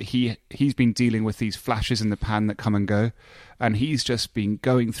sense that he's been dealing with these flashes in the pan that come and go. And he's just been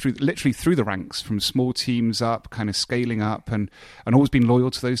going literally through the ranks from small teams up, kind of scaling up, and always been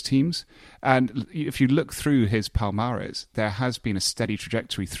loyal to those teams. And if you look through his palmares, there has been a steady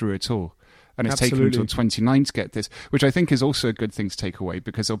trajectory through it all. And it's taken until 29 to get this, which I think is also a good thing to take away,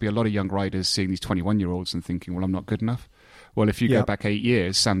 because there'll be a lot of young riders seeing these 21-year-olds and thinking, well, I'm not good enough. Well, if you go back 8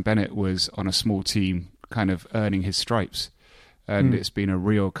 years, Sam Bennett was on a small team kind of earning his stripes. And it's been a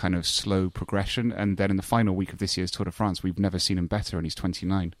real kind of slow progression. And then in the final week of this year's Tour de France, we've never seen him better, and he's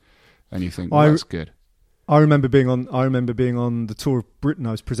 29. And you think, well, that's good. I remember being on the Tour of Britain.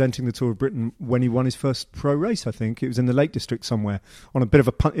 I was presenting the Tour of Britain when he won his first pro race. I think it was in the Lake District somewhere on a bit of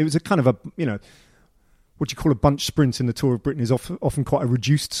a. It was a kind of a, you know, what you call a bunch sprint in the Tour of Britain is often quite a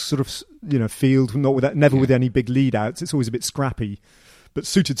reduced sort of, you know, field, never with any big lead outs. It's always a bit scrappy, but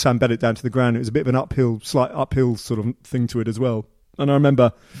suited Sam Bennett down to the ground. It was a bit of an slight uphill sort of thing to it as well. And I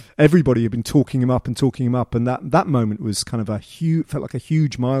remember everybody had been talking him up, and that moment was kind of felt like a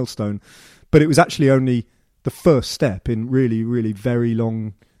huge milestone, but it was actually only the first step in really, really very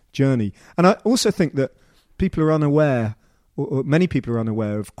long journey. And I also think that people are unaware, or many people are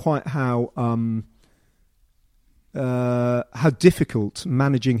unaware of quite how difficult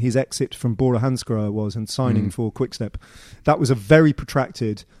managing his exit from Bora Hansgrohe was and signing for Quickstep. That was a very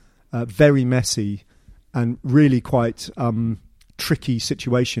protracted, very messy, and really quite tricky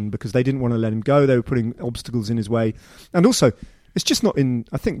situation, because they didn't want to let him go. They were putting obstacles in his way. And also, it's just not in...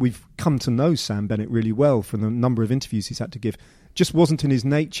 I think we've come to know Sam Bennett really well from the number of interviews he's had to give. Just wasn't in his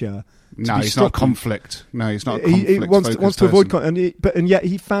nature. No, he's not conflict. No, he's not. He wants to avoid, and yet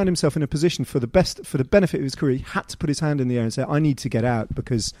he found himself in a position for the benefit of his career. He had to put his hand in the air and say, "I need to get out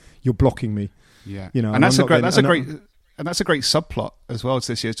because you're blocking me." Yeah, you know, and that's a great subplot as well to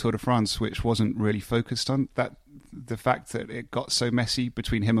this year's Tour de France, which wasn't really focused on that. The fact that it got so messy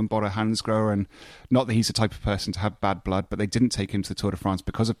between him and Bora Hansgrohe, and not that he's the type of person to have bad blood, but they didn't take him to the Tour de France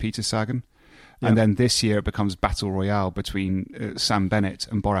because of Peter Sagan. And then this year it becomes battle royale between Sam Bennett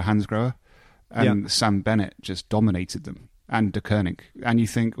and Bora Hansgrohe, and Sam Bennett just dominated them, and De Koning. And you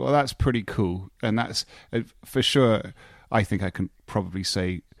think, well, that's pretty cool. And that's, for sure, I think I can probably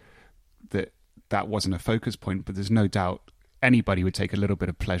say that wasn't a focus point, but there's no doubt anybody would take a little bit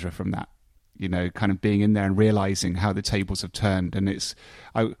of pleasure from that. You know, kind of being in there and realising how the tables have turned. And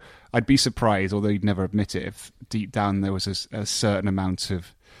I'd be surprised, although he'd never admit it, if deep down there was a certain amount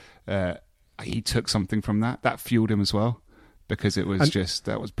of... he took something from that fueled him as well, because it was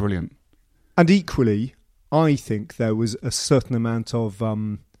that was brilliant. And equally, I think there was a certain amount of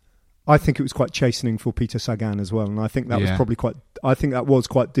I think it was quite chastening for Peter Sagan as well, and I think that was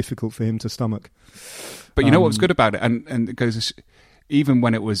quite difficult for him to stomach. But you know what was good about it, and it goes, even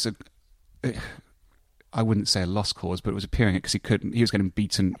when it was I wouldn't say a lost cause, but it was appearing it because he was getting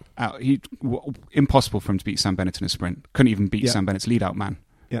beaten out. Impossible for him to beat Sam Bennett in a sprint. Couldn't even beat Sam Bennett's lead out man,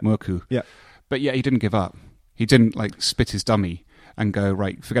 Murku. Yeah. But yeah, he didn't give up. He didn't spit his dummy and go,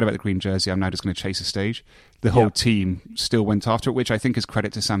 right, forget about the green jersey, I'm now just going to chase a stage. The whole team still went after it, which I think is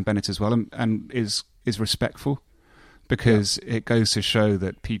credit to Sam Bennett as well, and is respectful, because it goes to show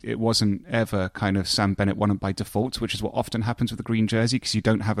that it wasn't ever kind of Sam Bennett won by default, which is what often happens with the green jersey, because you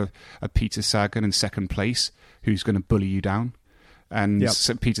don't have a Peter Sagan in second place who's going to bully you down. And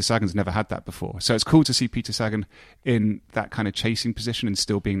Peter Sagan's never had that before. So it's cool to see Peter Sagan in that kind of chasing position and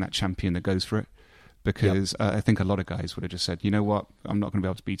still being that champion that goes for it. Because I think a lot of guys would have just said, you know what, I'm not going to be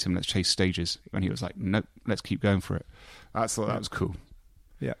able to beat him, let's chase stages. And he was like, nope, let's keep going for it. I thought that was cool.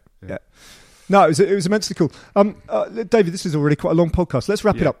 Yeah. No, it was immensely cool. David, this is already quite a long podcast. Let's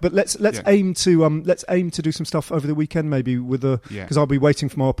wrap it up, but let's aim to do some stuff over the weekend, maybe because I'll be waiting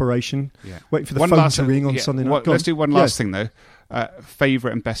for my operation, waiting for the phone to ring on Sunday night. Let's do one last thing though.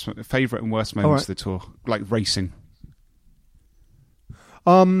 Favourite and worst moments of the tour, like racing.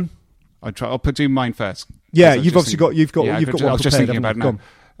 I'll do mine first. Yeah, you've obviously got one prepared. I was just thinking about it now.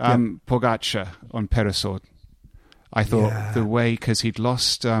 Pogacar on Peresord. I thought the way, because he'd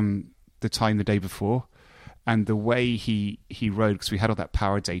lost the time the day before, and the way he rode, because we had all that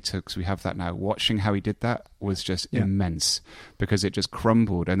power data, because we have that now, watching how he did that was just immense, because it just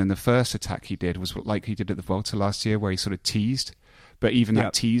crumbled. And then the first attack he did was like he did at the Vuelta last year, where he sort of teased, but even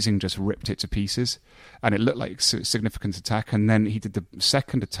that teasing just ripped it to pieces, and it looked like a significant attack. And then he did the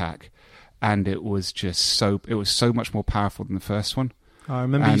second attack, and it was just so much more powerful than the first one. I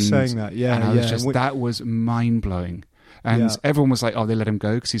remember you saying that. That was mind-blowing. And everyone was like, oh, they let him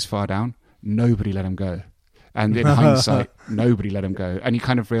go because he's far down. Nobody let him go. And in hindsight, nobody let him go. And you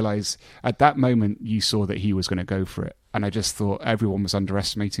kind of realise, at that moment, you saw that he was going to go for it. And I just thought everyone was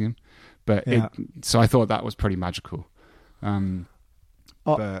underestimating him. So I thought that was pretty magical. I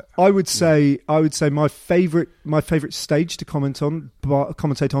would say my favourite stage to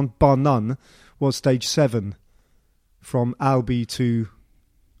commentate on, bar none, was stage 7, from Albi to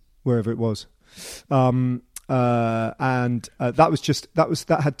wherever it was. That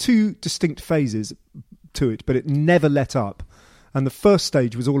had two distinct phases to it, but it never let up. And the first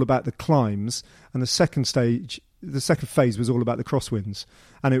stage was all about the climbs, and the second stage the second phase was all about the crosswinds,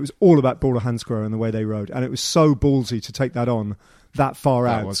 and it was all about Bora Hansgrohe and the way they rode, and it was so ballsy to take that on that far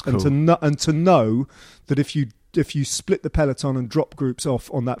That out, was cool. and to know that if you split the peloton and drop groups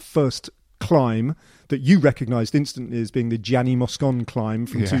off on that first climb that you recognised instantly as being the Gianni Moscon climb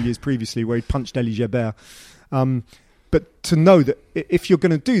from 2 years previously, where he punched Elie Gerbert. But to know that if you're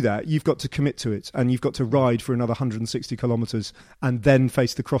going to do that, you've got to commit to it, and you've got to ride for another 160 kilometres and then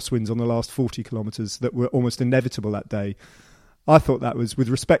face the crosswinds on the last 40 kilometres that were almost inevitable that day. I thought that was, with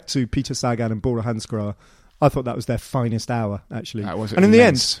respect to Peter Sagan and Bora Hansgrohe, I thought that was their finest hour, actually. That was and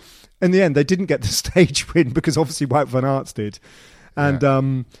immense. in the end, they didn't get the stage win because obviously Wout van Aert did.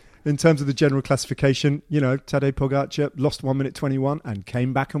 And in terms of the general classification, Tadej Pogacar lost 1 minute 21 and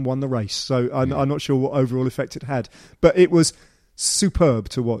came back and won the race. So I'm not sure what overall effect it had, but it was superb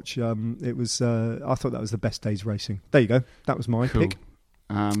to watch. It was. I thought that was the best day's racing. There you go. That was my pick.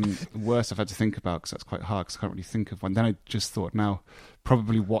 The worst I've had to think about, because that's quite hard, because I can't really think of one. Then I just thought, now,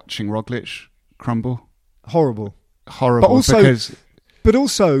 probably watching Roglic crumble. Horrible. But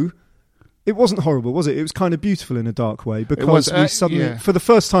also, it wasn't horrible, was it? It was kind of beautiful in a dark way, because we suddenly, for the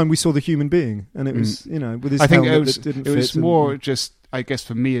first time, we saw the human being, and it was, with his helmet that didn't fit. It was more just, I guess,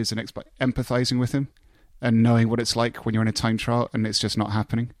 for me as an expert, empathising with him and knowing what it's like when you're in a time trial and it's just not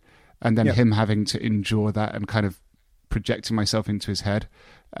happening, and then him having to endure that and kind of projecting myself into his head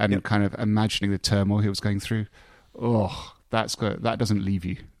and kind of imagining the turmoil he was going through. Oh, that doesn't leave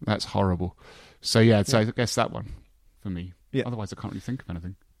you. That's horrible. So I guess that one for me. Yeah. Otherwise, I can't really think of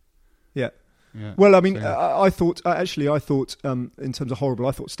anything. Yeah. Yeah. Well, I mean, I thought in terms of horrible,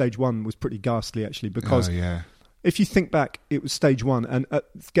 I thought stage one was pretty ghastly, actually, because if you think back, it was stage one, and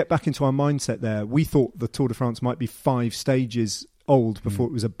get back into our mindset there, we thought the Tour de France might be 5 stages old before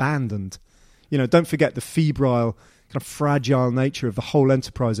it was abandoned. Don't forget the febrile, kind of fragile nature of the whole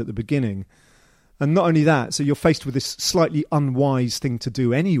enterprise at the beginning. And not only that, so you're faced with this slightly unwise thing to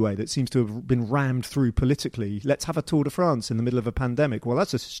do anyway that seems to have been rammed through politically. Let's have a Tour de France in the middle of a pandemic. Well,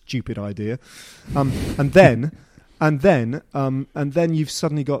 that's a stupid idea. And then you've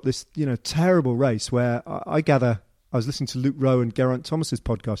suddenly got this, terrible race where I gather, I was listening to Luke Rowe and Geraint Thomas's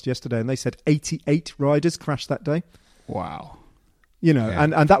podcast yesterday, and they said 88 riders crashed that day. Wow.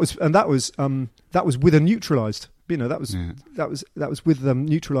 And that was with a neutralised. That was with them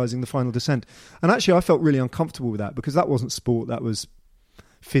neutralising the final descent, and actually I felt really uncomfortable with that, because that wasn't sport, that was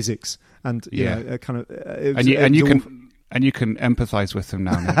physics, and you can empathise with them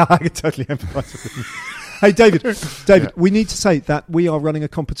now. I can totally empathise with them. Hey, David, we need to say that we are running a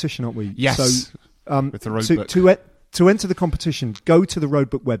competition, aren't we? Yes. So with the Roadbook. to enter the competition, go to the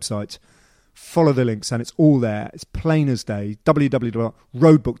Roadbook website. Follow the links, and it's all there. It's plain as day.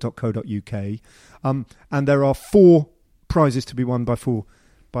 www.roadbook.co.uk. And there are 4 prizes to be won by four.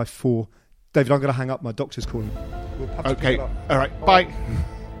 David, I'm going to hang up. My doctor's calling. We'll have to pick it up. All right. Bye.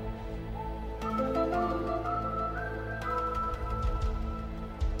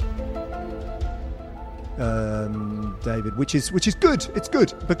 David, which is good. It's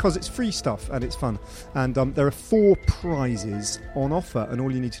good because it's free stuff and it's fun. And there are 4 prizes on offer, and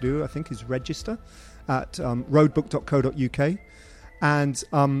all you need to do, I think, is register at roadbook.co.uk. And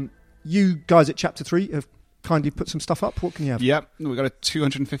you guys at Chapter 3 have kindly put some stuff up. What can you have? Yep, we've got a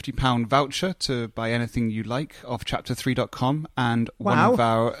 £250 voucher to buy anything you like off chapter3.com, and one of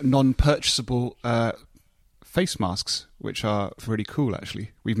our non-purchasable face masks, which are really cool,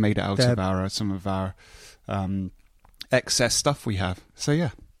 actually. We've made it out of some of our excess stuff we have. So yeah,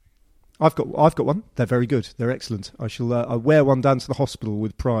 I've got one. They're very good. They're excellent. I shall I wear one down to the hospital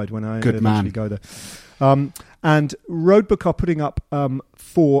with pride when I eventually go there. And Roadbook are putting up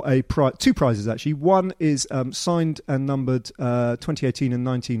for a 2 prizes, actually. One is signed and numbered 2018 and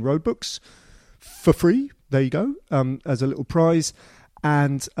 19 Roadbooks for free. There you go, as a little prize.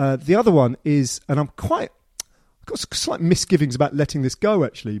 And the other one is, and I've got slight misgivings about letting this go,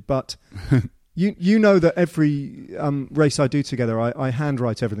 actually, but you know that every race I do together, I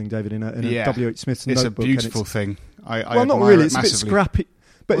handwrite everything, David, in a W.H. Smith's notebook. It's a beautiful thing. Well, not really. It's massively. A bit scrappy.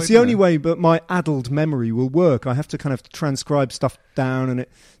 But it's the only way that my addled memory will work. I have to kind of transcribe stuff down,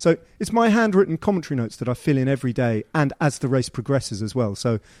 so it's my handwritten commentary notes that I fill in every day, and as the race progresses as well.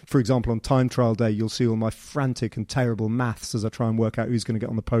 So, for example, on time trial day, you'll see all my frantic and terrible maths as I try and work out who's going to get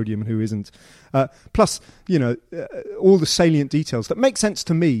on the podium and who isn't. Plus, all the salient details that make sense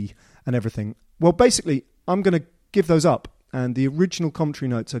to me and everything. Well, basically, I'm going to give those up, and the original commentary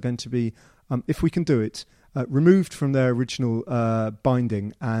notes are going to be, if we can do it, removed from their original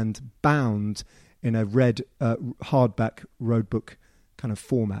binding and bound in a red hardback Roadbook kind of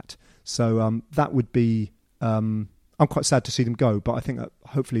format. So that would be... I'm quite sad to see them go, but I think that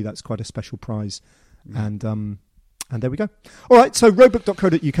hopefully that's quite a special prize. And And there we go. All right, so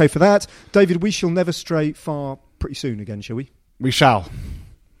roadbook.co.uk for that. David, we shall never stray far pretty soon again, shall we? We shall.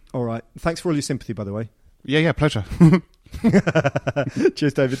 All right. Thanks for all your sympathy, by the way. Yeah, pleasure.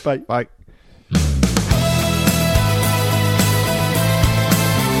 Cheers, David. Bye. Bye.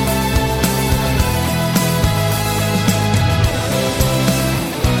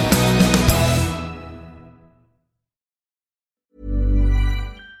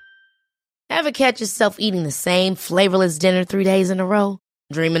 Ever catch yourself eating the same flavorless dinner 3 days in a row?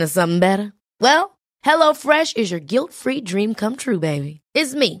 Dreaming of something better? Well, HelloFresh is your guilt-free dream come true, baby.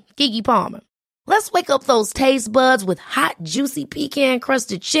 It's me, Keke Palmer. Let's wake up those taste buds with hot, juicy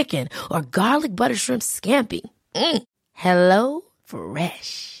pecan-crusted chicken or garlic butter shrimp scampi. Hello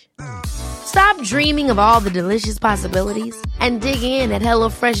Fresh. Stop dreaming of all the delicious possibilities and dig in at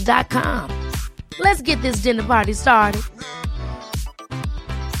HelloFresh.com. Let's get this dinner party started.